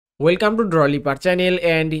Welcome to Drawlipar channel,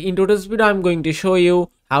 and in today's video I'm going to show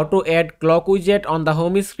you how to add clock widget on the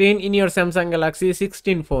home screen in your Samsung Galaxy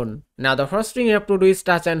A16 phone. Now the first thing you have to do is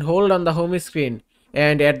touch and hold on the home screen,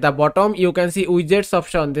 and at the bottom you can see widgets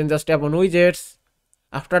option. Then just tap on widgets.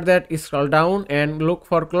 After that scroll down and look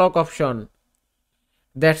for clock option.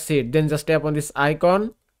 That's it. Then just tap on this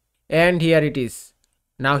icon and here it is.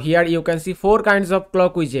 Now here you can see 4 kinds of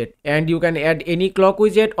clock widget, and you can add any clock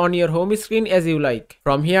widget on your home screen as you like.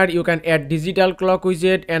 From here you can add digital clock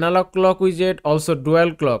widget, analog clock widget, also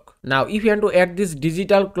dual clock. Now if you want to add this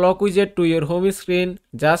digital clock widget to your home screen,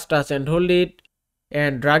 just touch and hold it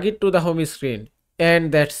and drag it to the home screen.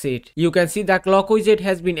 And that's it. You can see the clock widget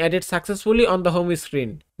has been added successfully on the home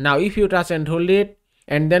screen. Now if you touch and hold it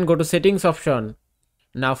and then go to settings option.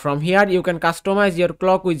 Now from here you can customize your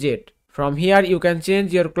clock widget. From here you can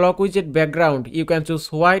change your clock widget background. You can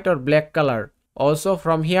choose white or black color. Also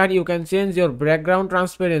from here you can change your background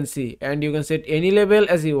transparency and you can set any level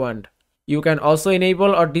as you want. You can also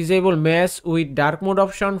enable or disable mesh with dark mode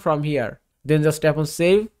option from here. Then just tap on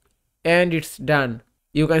save and it's done.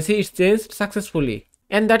 You can see it's changed successfully.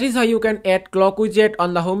 And that is how you can add clock widget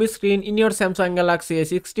on the home screen in your Samsung Galaxy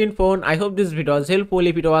A16 phone. I hope this video was helpful.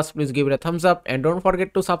 If it was, please give it a thumbs up and don't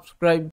forget to subscribe.